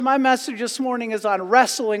My message this morning is on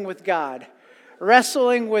wrestling with God.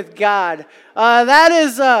 Wrestling with God.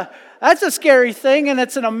 That's a scary thing, and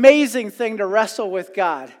it's an amazing thing to wrestle with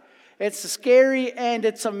God. It's scary and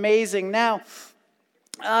it's amazing. Now,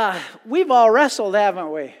 we've all wrestled,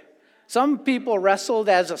 haven't we? Some people wrestled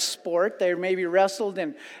as a sport. They maybe wrestled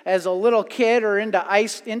as a little kid or into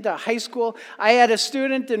high school. I had a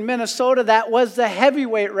student in Minnesota that was the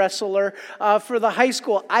heavyweight wrestler for the high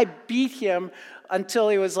school. I beat him until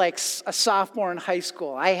he was like a sophomore in high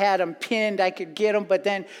school. I had him pinned. I could get him, but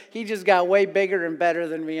then he just got way bigger and better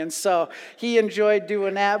than me. And so he enjoyed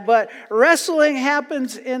doing that. But wrestling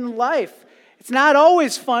happens in life. It's not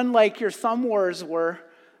always fun like your thumb wars were.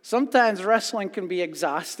 Sometimes wrestling can be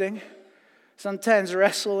exhausting. Sometimes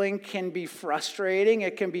wrestling can be frustrating.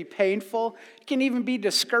 It can be painful. It can even be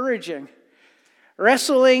discouraging.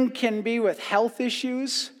 Wrestling can be with health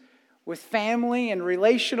issues, with family and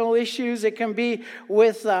relational issues. It can be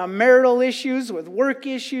with marital issues, with work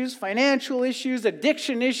issues, financial issues,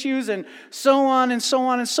 addiction issues, and so on and so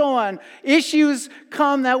on and so on. Issues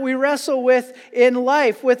come that we wrestle with in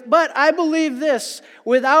life. But I believe this,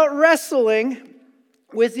 without wrestling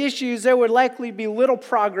with issues, there would likely be little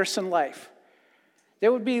progress in life.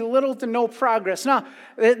 There would be little to no progress. Now,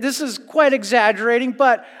 this is quite exaggerating,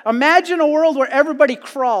 but imagine a world where everybody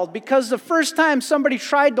crawled because the first time somebody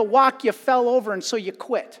tried to walk, you fell over, and so you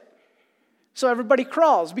quit. So everybody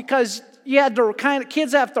crawls because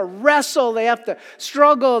kids have to wrestle, they have to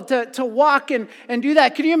struggle to walk and do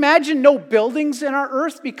that. Can you imagine no buildings in our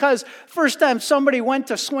earth? Because first time somebody went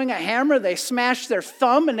to swing a hammer, they smashed their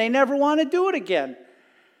thumb and they never want to do it again.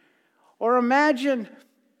 Or imagine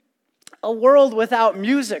a world without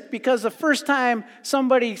music, because the first time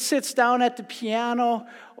somebody sits down at the piano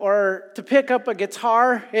or to pick up a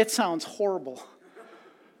guitar, it sounds horrible.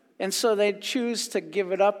 And so they choose to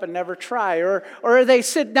give it up and never try. Or they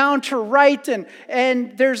sit down to write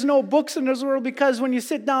and there's no books in this world because when you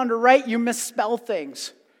sit down to write, you misspell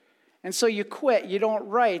things. And so you quit, you don't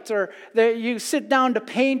write. Or you sit down to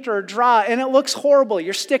paint or draw and it looks horrible.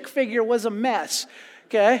 Your stick figure was a mess,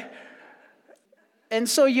 okay? And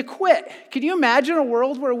so you quit. Can you imagine a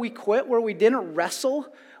world where we quit, where we didn't wrestle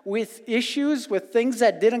with issues, with things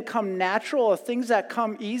that didn't come natural or things that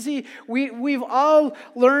come easy? We've all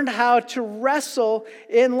learned how to wrestle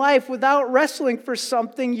in life. Without wrestling for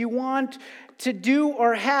something you want to do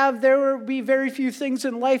or have, there will be very few things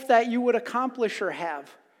in life that you would accomplish or have.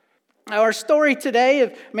 Our story today,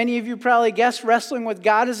 if many of you probably guessed, wrestling with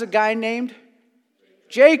God, is a guy named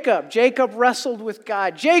Jacob. Jacob wrestled with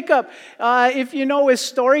God. Jacob, if you know his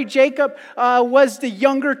story, Jacob was the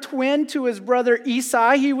younger twin to his brother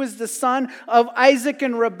Esau. He was the son of Isaac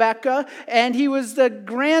and Rebekah, and he was the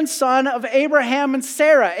grandson of Abraham and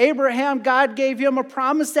Sarah. Abraham, God gave him a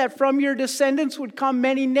promise that from your descendants would come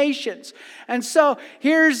many nations. And so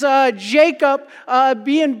here's Jacob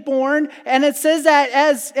being born, and it says that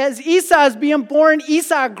as Esau is being born,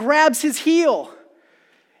 Esau grabs his heel.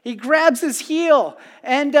 He grabs his heel,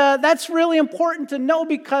 and that's really important to know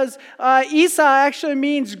because Esau actually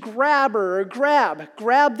means grabber or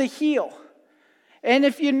grab the heel. And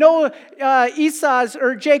if you know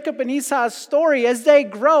Jacob and Esau's story, as they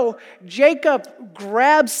grow, Jacob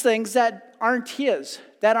grabs things that aren't his,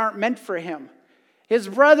 that aren't meant for him. His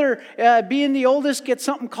brother, being the oldest, gets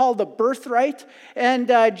something called a birthright. And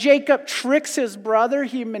Jacob tricks his brother.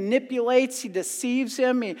 He manipulates. He deceives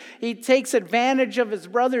him. He takes advantage of his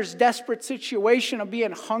brother's desperate situation of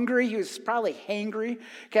being hungry. He was probably hangry,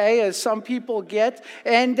 okay, as some people get.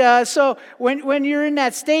 And so when you're in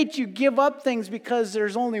that state, you give up things because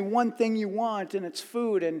there's only one thing you want, and it's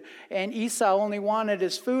food. And Esau only wanted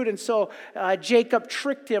his food. And so Jacob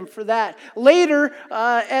tricked him for that. Later,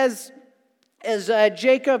 as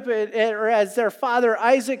Jacob, or as their father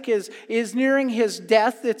Isaac is nearing his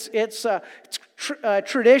death, it's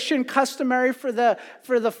tradition, customary for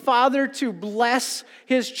the father to bless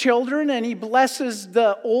his children, and he blesses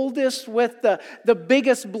the oldest with the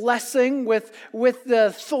biggest blessing, with the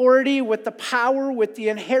authority, with the power, with the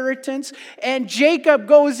inheritance. And Jacob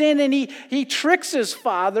goes in and he tricks his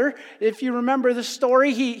father. If you remember the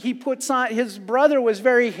story, he puts on, his brother was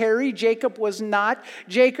very hairy, Jacob was not.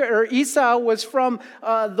 Esau was from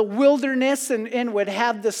the wilderness and would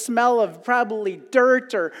have the smell of probably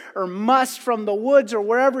dirt or must from the woods or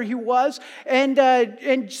wherever he was.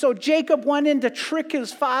 And so Jacob went in to trick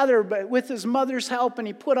his father, but with his mother's help, and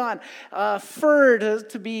he put on fur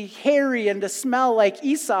to be hairy and to smell like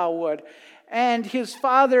Esau would. And his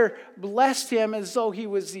father blessed him as though he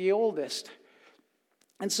was the oldest.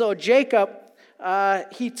 And so Jacob,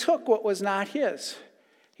 he took what was not his.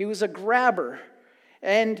 He was a grabber.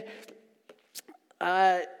 And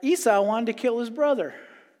Esau wanted to kill his brother.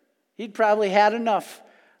 He'd probably had enough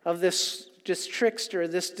of this trickster,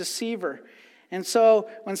 this deceiver. And so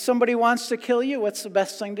when somebody wants to kill you, what's the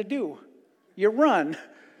best thing to do? You run.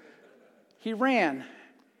 He ran.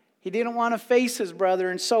 He didn't want to face his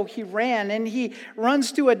brother, and so he ran. And he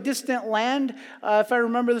runs to a distant land. If I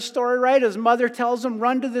remember the story right, his mother tells him,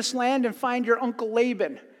 run to this land and find your uncle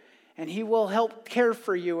Laban. And he will help care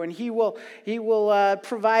for you, and he will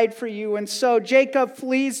provide for you. And so Jacob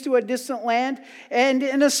flees to a distant land. And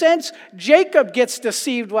in a sense, Jacob gets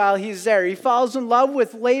deceived while he's there. He falls in love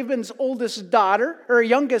with Laban's youngest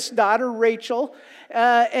daughter, Rachel.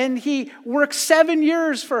 And he works 7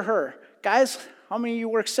 years for her. Guys, how many of you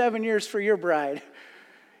work 7 years for your bride?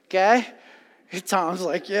 Okay? Tom's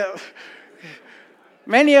like, yeah.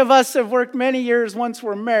 Many of us have worked many years once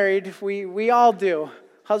we're married. We all do.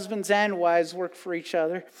 Husbands and wives work for each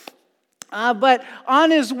other. But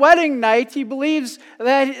on his wedding night, he believes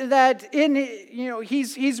that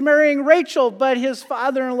he's marrying Rachel, but his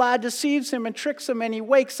father-in-law deceives him and tricks him, and he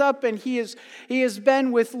wakes up and he has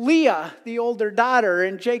been with Leah, the older daughter,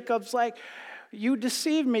 and Jacob's like, you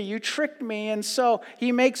deceived me, you tricked me. And so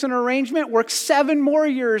he makes an arrangement, works 7 more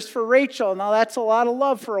years for Rachel. Now that's a lot of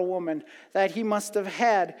love for a woman that he must have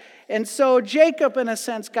had. And so Jacob, in a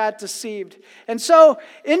sense, got deceived. And so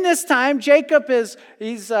in this time, Jacob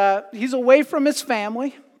he's away from his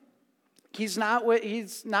family. He's not with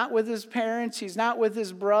his parents. He's not with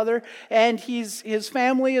his brother. And his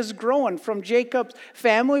family is growing. From Jacob's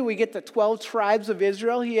family, we get the 12 tribes of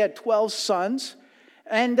Israel. He had 12 sons.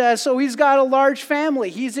 And so he's got a large family.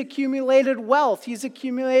 He's accumulated wealth. He's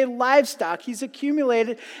accumulated livestock. He's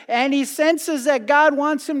accumulated, and he senses that God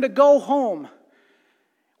wants him to go home.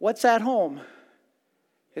 What's at home?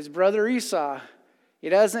 His brother Esau. He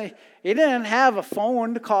didn't have a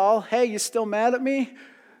phone to call. Hey, you still mad at me?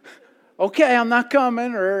 Okay, I'm not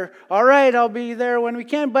coming. Or, all right, I'll be there when we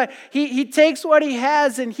can. But he takes what he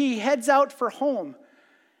has and he heads out for home.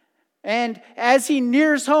 And as he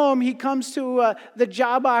nears home, he comes to the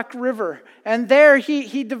Jabbok River. And there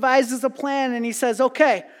he devises a plan and he says,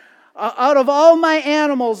 okay, out of all my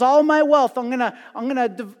animals, all my wealth, I'm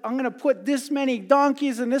gonna put this many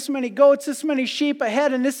donkeys and this many goats, this many sheep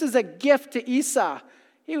ahead, and this is a gift to Esau.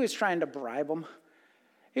 He was trying to bribe him.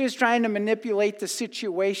 He was trying to manipulate the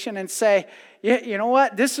situation and say, yeah, you know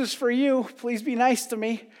what, this is for you. Please be nice to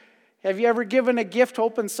me. Have you ever given a gift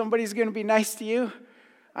hoping somebody's going to be nice to you?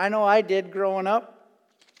 I know I did growing up.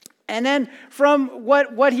 And then from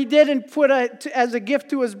what he did and put as a gift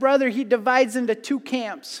to his brother, he divides into 2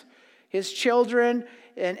 camps. His children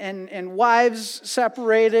and wives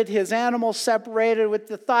separated, his animals separated, with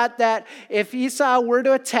the thought that if Esau were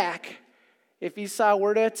to attack,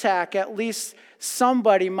 at least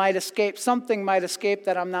somebody might escape, something might escape,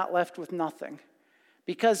 that I'm not left with nothing.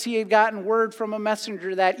 Because he had gotten word from a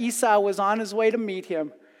messenger that Esau was on his way to meet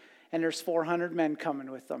him, and there's 400 men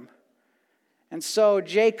coming with them. And so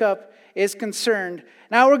Jacob is concerned.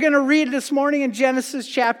 Now we're going to read this morning in Genesis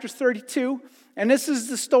chapter 32. And this is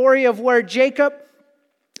the story of where Jacob,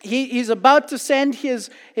 he's about to send his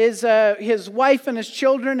wife and his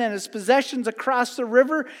children and his possessions across the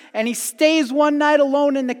river. And he stays one night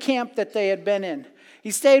alone in the camp that they had been in.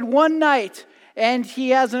 He stayed one night and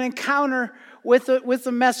he has an encounter with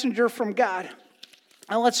a messenger from God.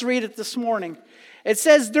 And let's read it this morning. It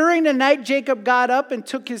says, during the night, Jacob got up and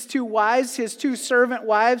took his 2 wives, his 2 servant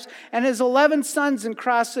wives, and his 11 sons and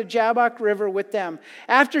crossed the Jabbok River with them.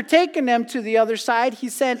 After taking them to the other side, he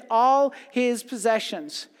sent all his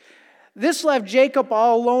possessions. This left Jacob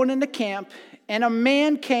all alone in the camp, and a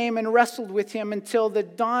man came and wrestled with him until the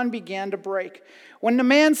dawn began to break. When the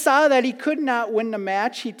man saw that he could not win the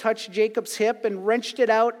match, he touched Jacob's hip and wrenched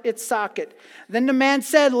it out its socket. Then the man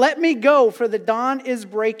said, let me go, for the dawn is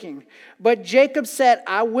breaking. But Jacob said,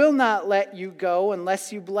 I will not let you go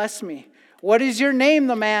unless you bless me. What is your name?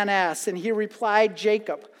 The man asked. And he replied,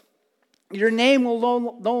 Jacob. Your name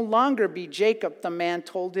will no longer be Jacob, the man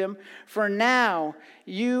told him. From now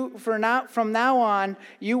on,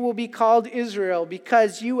 you will be called Israel,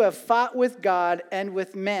 because you have fought with God and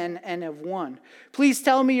with men and have won. Please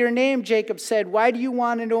tell me your name, Jacob said. Why do you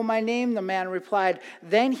want to know my name? The man replied.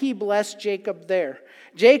 Then he blessed Jacob there.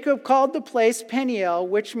 Jacob called the place Peniel,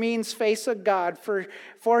 which means face of God,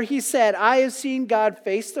 for he said, I have seen God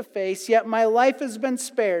face to face, yet my life has been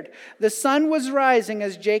spared. The sun was rising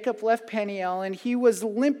as Jacob left Peniel, and he was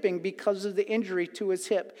limping because of the injury to his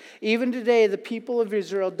hip. Even today, the people of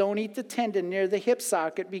Israel don't eat the tendon near the hip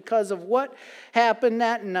socket because of what happened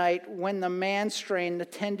that night when the man strained the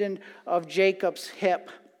tendon of Jacob's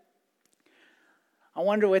hip. I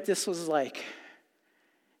wonder what this was like.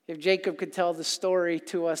 If Jacob could tell the story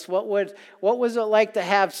to us, what was it like to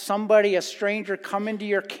have somebody, a stranger, come into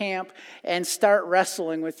your camp and start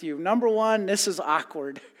wrestling with you? Number one, this is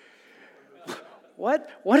awkward. What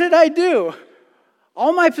did I do?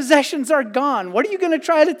 All my possessions are gone. What are you going to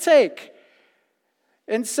try to take?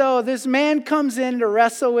 And so this man comes in to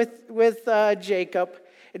wrestle with Jacob.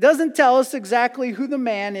 It doesn't tell us exactly who the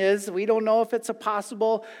man is. We don't know if it's a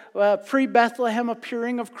possible pre-Bethlehem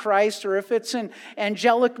appearing of Christ or if it's an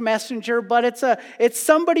angelic messenger, but it's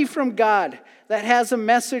somebody from God that has a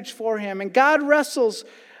message for him. And God wrestles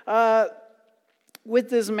with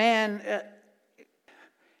this man.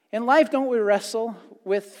 In life, don't we wrestle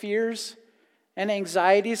with fears and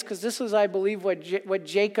anxieties? Because this is, I believe, what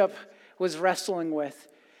Jacob was wrestling with.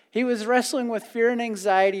 He was wrestling with fear and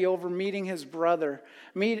anxiety over meeting his brother,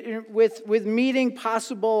 with meeting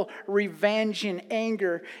possible revenge and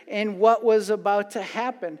anger and what was about to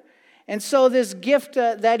happen. And so this gift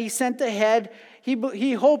that he sent ahead,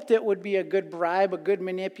 he hoped it would be a good bribe, a good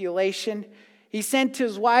manipulation. He sent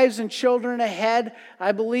his wives and children ahead,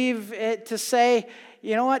 I believe, to say,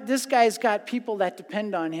 you know what, this guy's got people that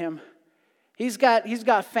depend on him. He's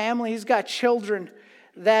got family, he's got children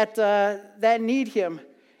that need him.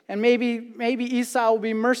 And maybe Esau will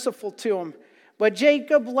be merciful to him. But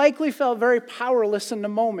Jacob likely felt very powerless in the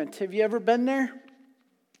moment. Have you ever been there?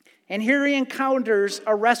 And here he encounters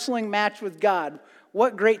a wrestling match with God.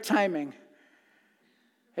 What great timing.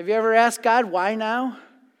 Have you ever asked God, why now?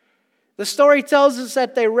 The story tells us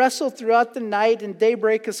that they wrestle throughout the night and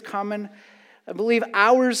daybreak is coming. I believe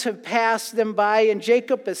hours have passed them by and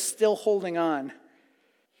Jacob is still holding on.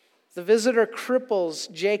 The visitor cripples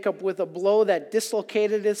Jacob with a blow that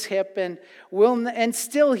dislocated his hip and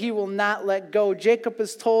still he will not let go. Jacob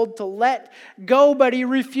is told to let go, but he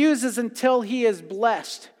refuses until he is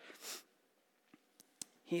blessed.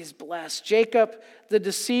 He's blessed. Jacob, the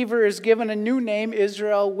deceiver, is given a new name,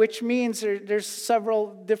 Israel, which means there's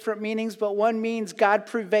several different meanings, but one means God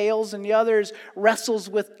prevails and the other is wrestles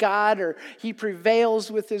with God, or he prevails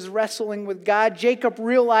with his wrestling with God. Jacob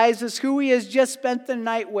realizes who he has just spent the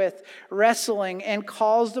night with, wrestling, and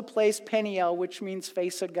calls the place Peniel, which means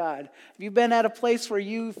face of God. Have you been at a place where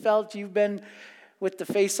you felt you've been with the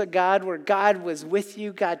face of God, where God was with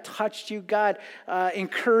you, God touched you, God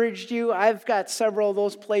encouraged you? I've got several of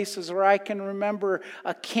those places where I can remember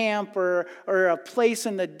a camp or a place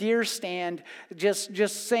in the deer stand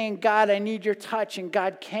just saying, God, I need your touch, and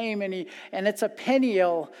God came, and it's a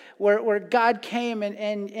Peniel where God came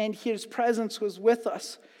and his presence was with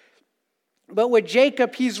us. But with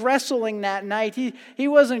Jacob, he's wrestling that night. He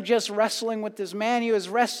wasn't just wrestling with this man. He was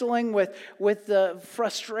wrestling with the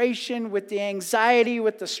frustration, with the anxiety,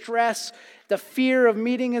 with the stress, the fear of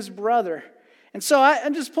meeting his brother. And so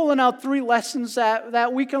I'm just pulling out 3 lessons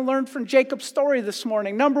that we can learn from Jacob's story this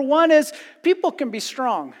morning. Number 1 is people can be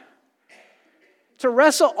strong. To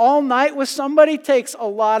wrestle all night with somebody takes a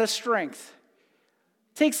lot of strength.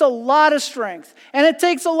 Takes a lot of strength. And it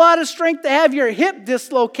takes a lot of strength to have your hip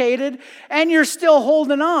dislocated and you're still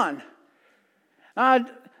holding on.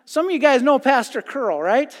 Some of you guys know Pastor Curl,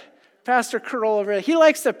 right? Pastor Curl over there. He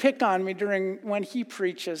likes to pick on me when he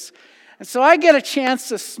preaches. And so I get a chance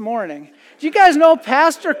this morning. Do you guys know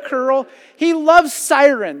Pastor Curl? He loves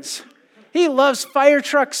sirens. He loves fire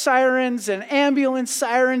truck sirens and ambulance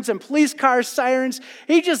sirens and police car sirens.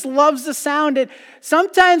 He just loves the sound. And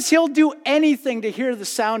sometimes he'll do anything to hear the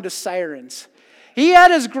sound of sirens. He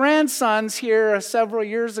had his grandsons here several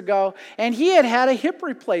years ago, and he had a hip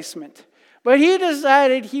replacement. But he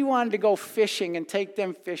decided he wanted to go fishing and take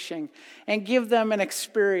them fishing and give them an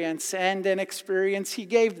experience, and an experience he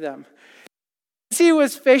gave them. As he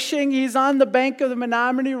was fishing, he's on the bank of the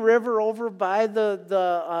Menominee River over by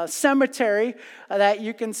the cemetery that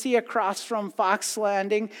you can see across from Fox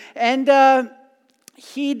Landing, and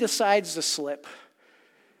he decides to slip.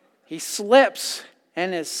 He slips,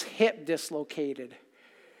 and his hip dislocated.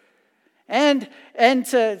 And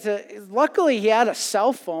luckily he had a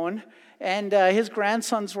cell phone, and his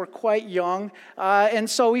grandsons were quite young. And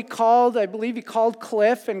so I believe he called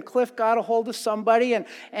Cliff, and Cliff got a hold of somebody, and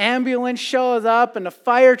ambulance shows up, and the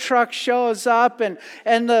fire truck shows up, and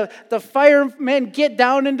the firemen get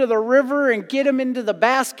down into the river and get him into the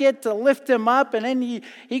basket to lift him up. And then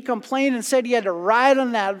he complained and said he had to ride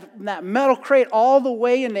on that metal crate all the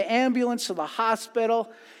way in the ambulance to the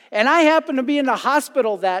hospital. And I happened to be in the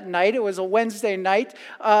hospital that night. It was a Wednesday night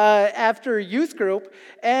after youth group.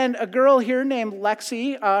 And a girl here named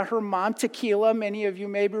Lexi, her mom, Tequila, many of you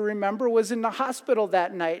maybe remember, was in the hospital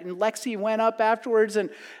that night. And Lexi went up afterwards and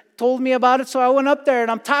told me about it. So I went up there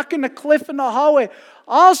and I'm talking to Cliff in the hallway.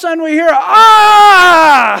 All of a sudden we hear,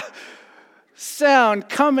 ah! sound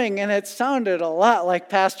coming, and it sounded a lot like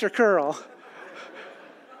Pastor Curl.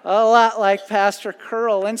 A lot like Pastor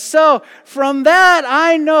Curl. And so from that,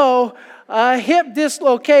 I know hip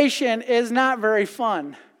dislocation is not very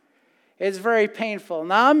fun. It's very painful.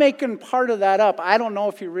 Now, I'm making part of that up. I don't know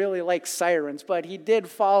if he really likes sirens, but he did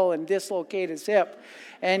fall and dislocate his hip.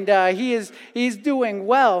 And he's doing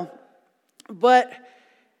well. But,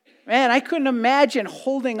 man, I couldn't imagine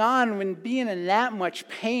holding on when being in that much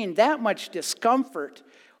pain, that much discomfort.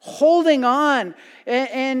 Holding on.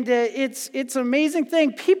 And it's an amazing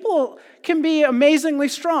thing. People can be amazingly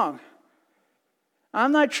strong.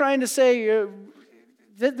 I'm not trying to say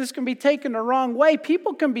this can be taken the wrong way.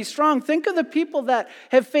 People can be strong. Think of the people that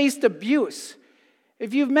have faced abuse.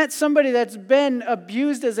 If you've met somebody that's been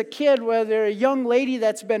abused as a kid, whether a young lady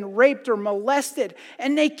that's been raped or molested,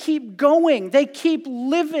 and they keep going, they keep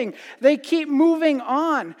living, they keep moving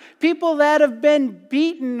on. People that have been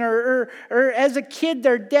beaten or as a kid,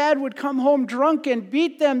 their dad would come home drunk and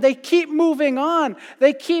beat them, they keep moving on,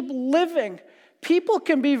 they keep living. People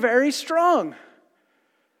can be very strong.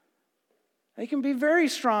 They can be very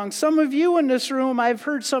strong. Some of you in this room, I've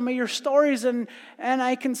heard some of your stories, and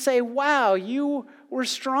I can say, wow, you were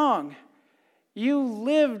strong. You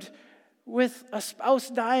lived with a spouse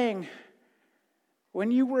dying. When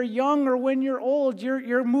you were young or when you're old,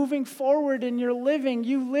 you're moving forward and you're living.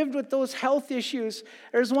 You lived with those health issues.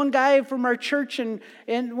 There's one guy from our church, and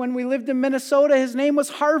when we lived in Minnesota, his name was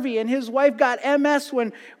Harvey, and his wife got MS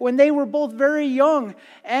when they were both very young.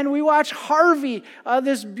 And we watched Harvey,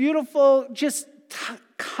 this beautiful, just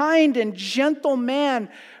kind and gentle man,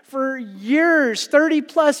 for years, 30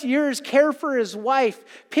 plus years, care for his wife,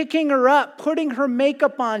 picking her up, putting her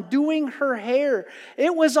makeup on, doing her hair.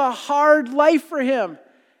 It was a hard life for him.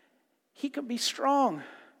 He could be strong.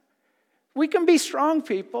 We can be strong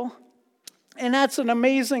people, and that's an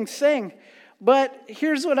amazing thing. But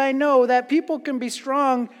here's what I know, that people can be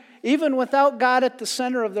strong even without God at the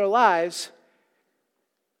center of their lives.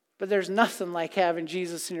 But there's nothing like having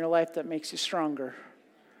Jesus in your life that makes you stronger.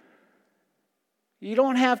 You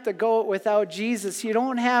don't have to go without Jesus. You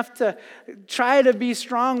don't have to try to be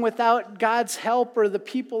strong without God's help or the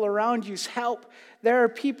people around you's help. There are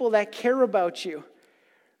people that care about you.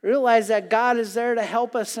 Realize that God is there to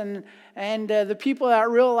help us, and the people that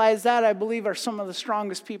realize that, I believe, are some of the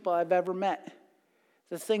strongest people I've ever met.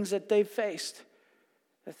 The things that they've faced.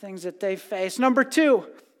 The things that they've faced. Number 2,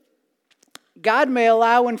 God may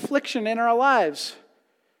allow infliction in our lives.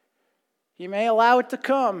 He may allow it to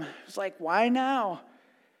come. It's like, why now?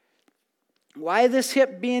 Why this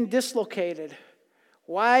hip being dislocated?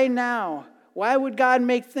 Why now? Why would God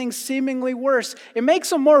make things seemingly worse? It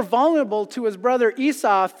makes him more vulnerable to his brother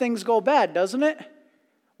Esau if things go bad, doesn't it?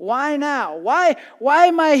 Why now? Why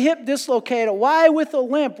my hip dislocated? Why with a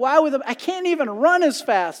limp? I can't even run as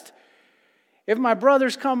fast if my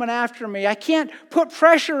brother's coming after me. I can't put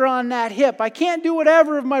pressure on that hip. I can't do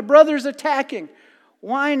whatever if my brother's attacking.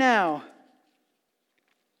 Why now?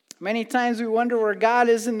 Many times we wonder where God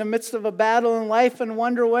is in the midst of a battle in life and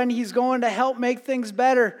wonder when he's going to help make things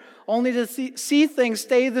better, only to see things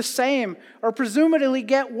stay the same or presumably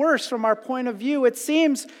get worse from our point of view. It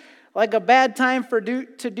seems like a bad time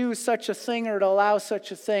to do such a thing or to allow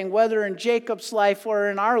such a thing, whether in Jacob's life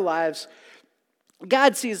or in our lives.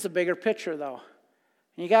 God sees the bigger picture, though.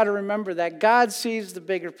 And you got to remember that. God sees the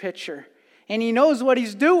bigger picture. And he knows what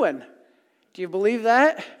he's doing. Do you believe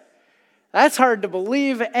that? That's hard to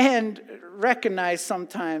believe and recognize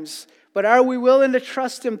sometimes. But are we willing to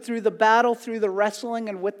trust him through the battle, through the wrestling,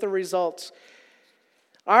 and with the results?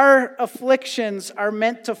 Our afflictions are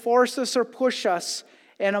meant to force us or push us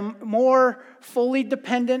in a more fully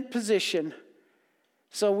dependent position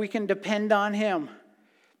so we can depend on him.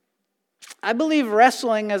 I believe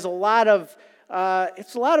wrestling is it's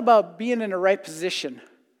a lot about being in the right position.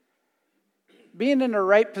 Being in the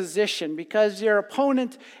right position, because your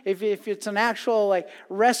opponent, if it's an actual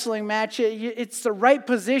wrestling match, it's the right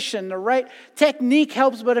position. The right technique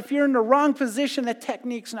helps, but if you're in the wrong position, the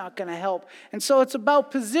technique's not going to help. And so it's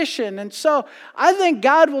about position. And so I think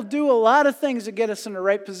God will do a lot of things to get us in the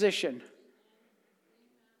right position.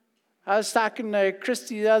 I was talking to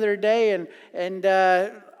Christy the other day, and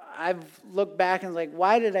I've looked back and like,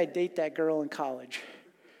 why did I date that girl in college?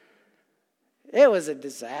 It was a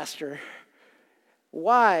disaster.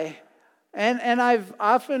 Why? And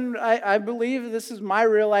I believe this is my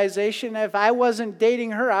realization. If I wasn't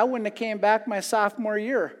dating her, I wouldn't have came back my sophomore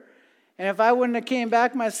year. And if I wouldn't have came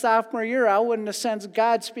back my sophomore year, I wouldn't have sensed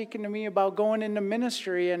God speaking to me about going into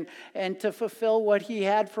ministry and to fulfill what he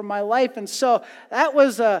had for my life. And so that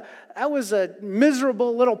was a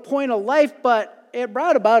miserable little point of life, but it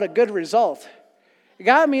brought about a good result. It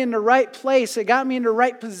got me in the right place. It got me in the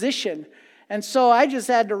right position. And so I just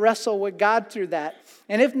had to wrestle with God through that.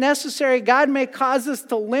 And if necessary, God may cause us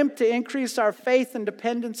to limp to increase our faith and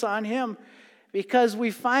dependence on Him, because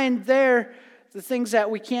we find there the things that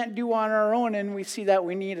we can't do on our own, and we see that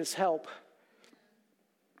we need His help.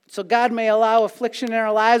 So God may allow affliction in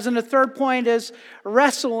our lives. And the third point is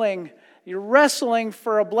wrestling. You're wrestling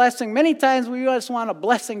for a blessing. Many times we just want a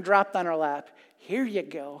blessing dropped on our lap. Here you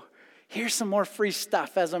go. Here's some more free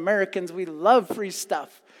stuff. As Americans, we love free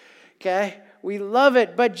stuff. Okay? We love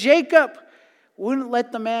it. But Jacob wouldn't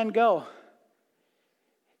let the man go,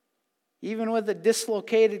 even with a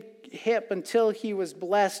dislocated hip, until he was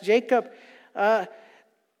blessed. Jacob had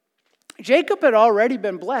already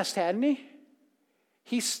been blessed, hadn't he?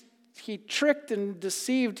 He tricked and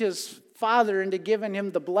deceived his father into giving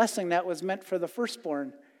him the blessing that was meant for the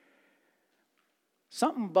firstborn.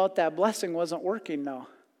 Something about that blessing wasn't working, though.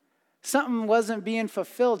 Something wasn't being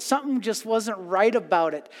fulfilled. Something just wasn't right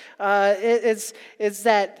about it. It's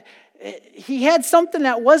that he had something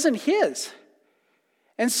that wasn't his.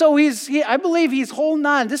 And so I believe he's holding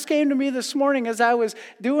on. This came to me this morning as I was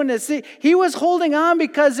doing this. He was holding on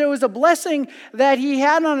because there was a blessing that he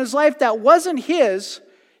had on his life that wasn't his.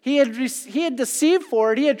 He had deceived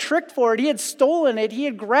for it. He had tricked for it. He had stolen it. He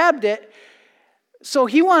had grabbed it. So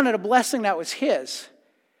he wanted a blessing that was his.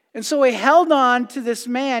 And so he held on to this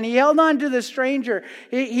man. He held on to this stranger.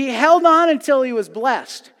 He held on until he was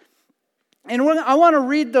blessed. And I want to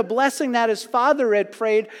read the blessing that his father had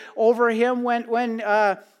prayed over him when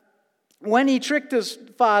he tricked his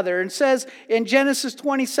father. And says in Genesis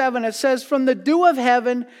 27, it says, "From the dew of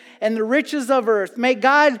heaven and the riches of earth, may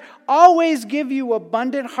God always give you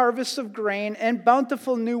abundant harvests of grain and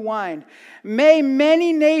bountiful new wine. May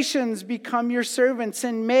many nations become your servants,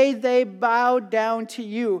 and may they bow down to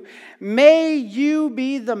you. May you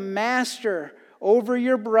be the master over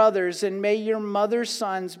your brothers, and may your mother's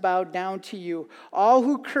sons bow down to you. All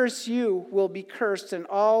who curse you will be cursed, and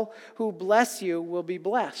all who bless you will be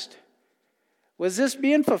blessed." Was this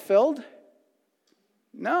being fulfilled?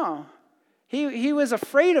 No. He was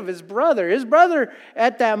afraid of his brother. His brother,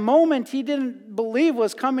 at that moment, he didn't believe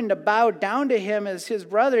was coming to bow down to him as his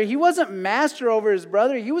brother. He wasn't master over his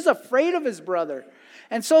brother. He was afraid of his brother.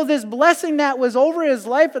 And so this blessing that was over his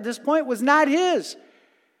life at this point was not his.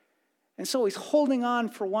 And so he's holding on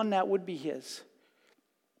for one that would be his.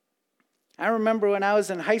 I remember when I was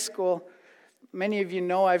in high school, many of you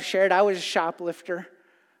know I've shared, I was a shoplifter.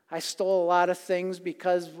 I stole a lot of things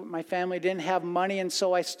because my family didn't have money, and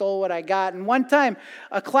so I stole what I got. And one time,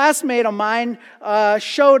 a classmate of mine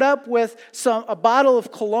showed up with a bottle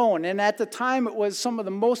of cologne, and at the time, it was some of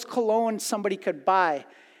the most cologne somebody could buy.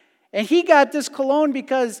 And he got this cologne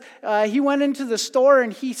because he went into the store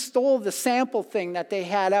and he stole the sample thing that they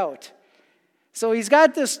had out. So he's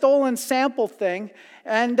got this stolen sample thing,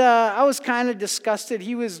 and I was kind of disgusted.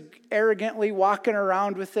 He was arrogantly walking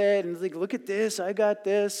around with it, and like, "Look at this, I got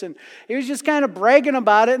this." And he was just kind of bragging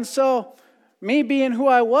about it. And so, me being who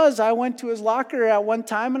I was, I went to his locker at one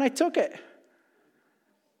time and I took it.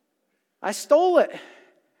 I stole it.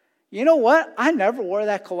 You know what? I never wore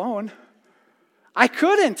that cologne. I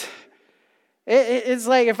couldn't. It's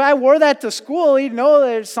like if I wore that to school, he'd know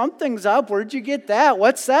that something's up. Where'd you get that?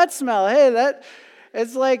 What's that smell? Hey,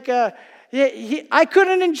 it's like I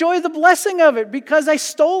couldn't enjoy the blessing of it because I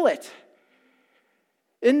stole it.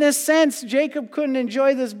 In this sense, Jacob couldn't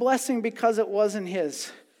enjoy this blessing because it wasn't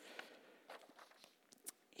his.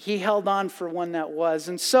 He held on for one that was.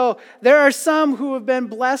 And so there are some who have been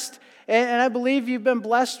blessed, and I believe you've been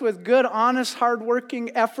blessed with good, honest,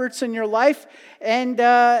 hardworking efforts in your life. And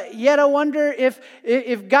yet I wonder if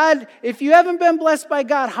you haven't been blessed by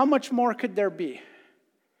God, how much more could there be?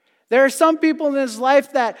 There are some people in this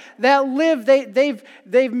life that live,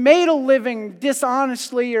 they've made a living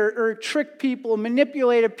dishonestly or tricked people,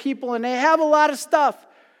 manipulated people, and they have a lot of stuff.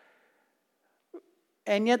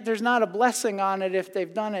 And yet there's not a blessing on it if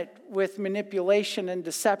they've done it with manipulation and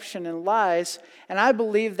deception and lies. And I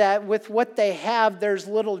believe that with what they have, there's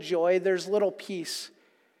little joy, there's little peace,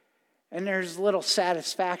 and there's little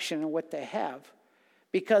satisfaction in what they have,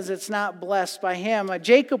 because it's not blessed by him.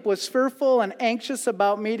 Jacob was fearful and anxious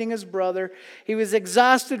about meeting his brother. He was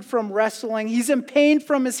exhausted from wrestling. He's in pain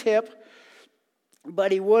from his hip,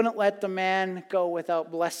 but he wouldn't let the man go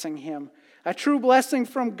without blessing him. A true blessing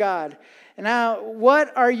from God. And now,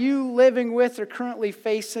 what are you living with or currently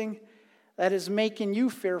facing that is making you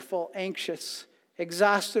fearful, anxious,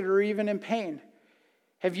 exhausted, or even in pain?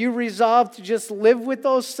 Have you resolved to just live with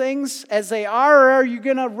those things as they are, or are you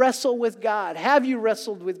going to wrestle with God? Have you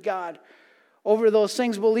wrestled with God over those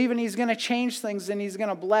things, believing He's going to change things and He's going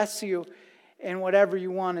to bless you in whatever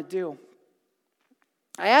you want to do.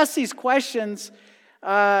 I ask these questions,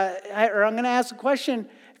 I'm going to ask a question.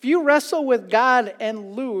 If you wrestle with God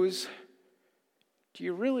and lose, do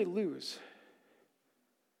you really lose?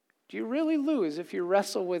 Do you really lose if you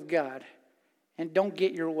wrestle with God and don't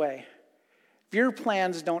get your way? If your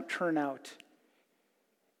plans don't turn out?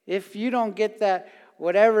 If you don't get that,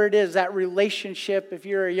 whatever it is, that relationship, if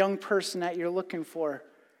you're a young person that you're looking for,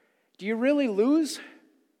 do you really lose?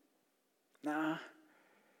 Nah,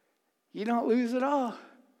 you don't lose at all.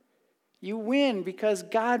 You win because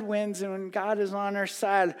God wins, and when God is on our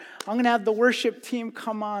side. I'm going to have the worship team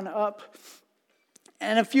come on up.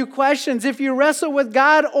 And a few questions. If you wrestle with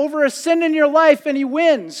God over a sin in your life and He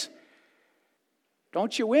wins,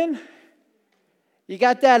 don't you win? You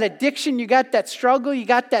got that addiction, you got that struggle, you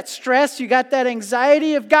got that stress, you got that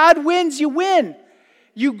anxiety. If God wins, you win.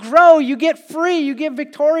 You grow, you get free, you get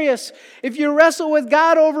victorious. If you wrestle with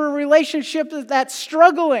God over a relationship that's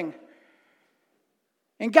struggling,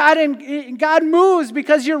 and God moves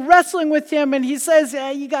because you're wrestling with Him, and He says,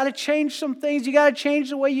 you got to change some things. You got to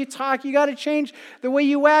change the way you talk. You got to change the way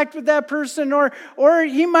you act with that person, or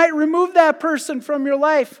He might remove that person from your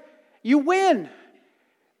life. You win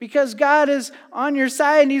because God is on your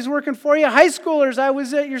side and He's working for you. High schoolers, I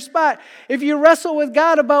was at your spot. If you wrestle with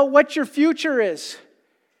God about what your future is,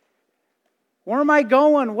 where am I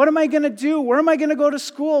going? What am I going to do? Where am I going to go to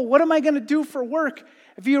school? What am I going to do for work?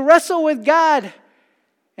 If you wrestle with God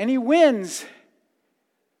and He wins,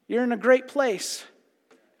 you're in a great place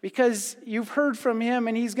because you've heard from Him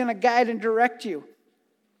and He's going to guide and direct you.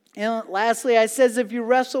 And lastly, I says if you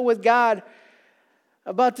wrestle with God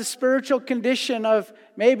about the spiritual condition of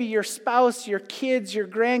maybe your spouse, your kids, your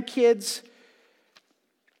grandkids,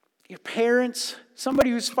 your parents,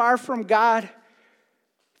 somebody who's far from God,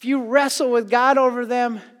 if you wrestle with God over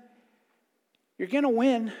them, you're going to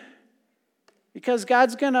win. Because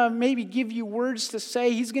God's going to maybe give you words to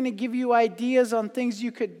say. He's going to give you ideas on things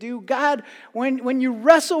you could do. God, when you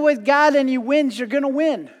wrestle with God and He wins, you're going to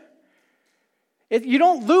win. You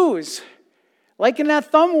don't lose. Like in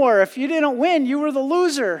that thumb war, if you didn't win, you were the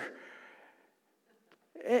loser.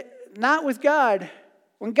 Not with God.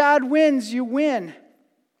 When God wins, you win.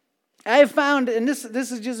 I have found, and this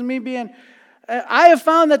is just me being... I have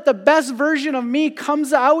found that the best version of me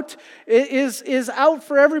comes out, is out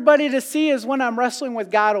for everybody to see, is when I'm wrestling with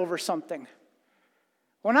God over something.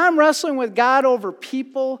 When I'm wrestling with God over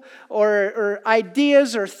people or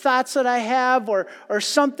ideas or thoughts that I have or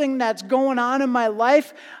something that's going on in my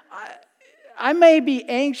life, I may be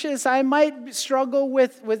anxious. I might struggle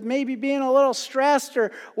with maybe being a little stressed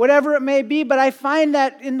or whatever it may be, but I find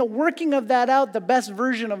that in the working of that out, the best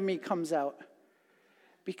version of me comes out.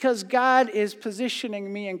 Because God is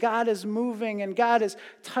positioning me and God is moving and God is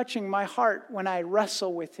touching my heart when I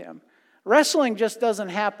wrestle with Him. Wrestling just doesn't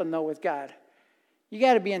happen, though, with God. You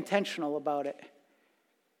got to be intentional about it.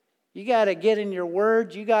 You got to get in your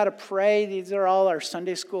word. You got to pray. These are all our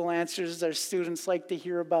Sunday school answers our students like to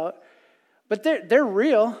hear about. But they're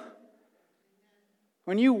real.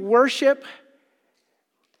 When you worship,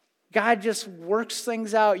 God just works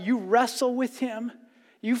things out. You wrestle with Him.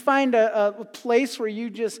 You find a place where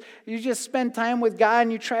you just spend time with God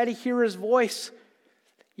and you try to hear His voice.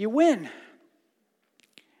 You win.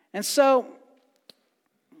 And so,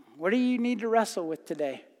 what do you need to wrestle with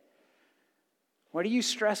today? What are you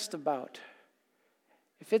stressed about?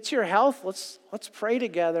 If it's your health, let's pray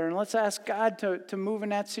together and let's ask God to move in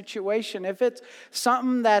that situation. If it's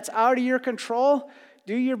something that's out of your control,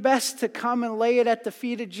 do your best to come and lay it at the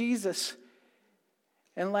feet of Jesus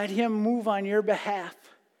and let Him move on your behalf.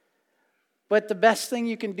 But the best thing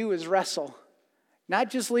you can do is wrestle. Not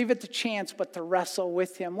just leave it to chance, but to wrestle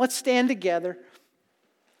with Him. Let's stand together.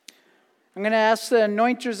 I'm going to ask the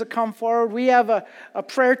anointers to come forward. We have a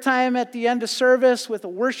prayer time at the end of service with a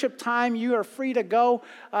worship time. You are free to go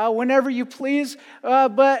whenever you please.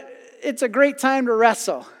 But it's a great time to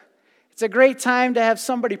wrestle. It's a great time to have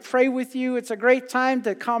somebody pray with you. It's a great time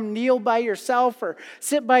to come kneel by yourself or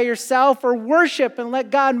sit by yourself or worship and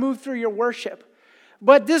let God move through your worship.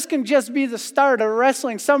 But this can just be the start of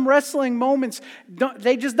wrestling. Some wrestling moments,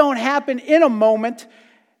 they just don't happen in a moment.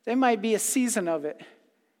 They might be a season of it.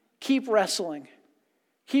 Keep wrestling.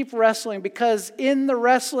 Keep wrestling because in the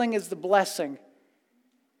wrestling is the blessing.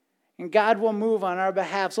 and God will move on our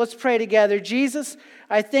behalf. So let's pray together. Jesus,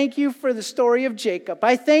 I thank you for the story of Jacob.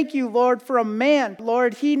 I thank you, Lord, for a man,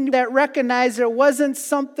 Lord, he that recognized there wasn't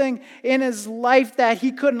something in his life that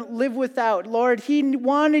he couldn't live without. Lord, he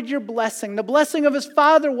wanted your blessing. The blessing of his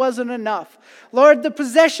father wasn't enough. Lord, the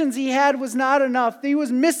possessions he had was not enough. He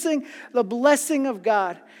was missing the blessing of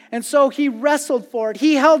God. And so he wrestled for it.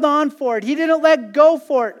 He held on for it. He didn't let go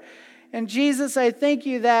for it. And Jesus, I thank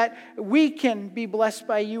you that we can be blessed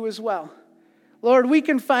by you as well. Lord, we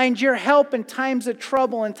can find your help in times of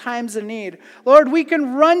trouble and times of need. Lord, we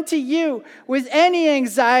can run to you with any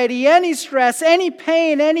anxiety, any stress, any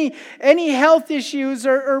pain, any health issues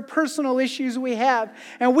or personal issues we have.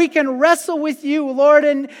 And we can wrestle with you, Lord,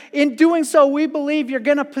 and in doing so, we believe you're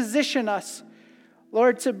going to position us,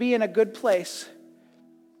 Lord, to be in a good place.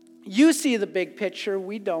 You see the big picture,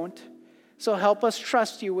 we don't. So help us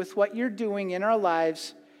trust you with what you're doing in our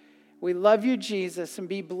lives. We love you, Jesus, and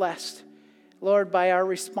be blessed, Lord, by our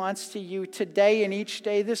response to you today and each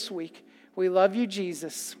day this week. We love you,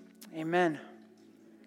 Jesus. Amen.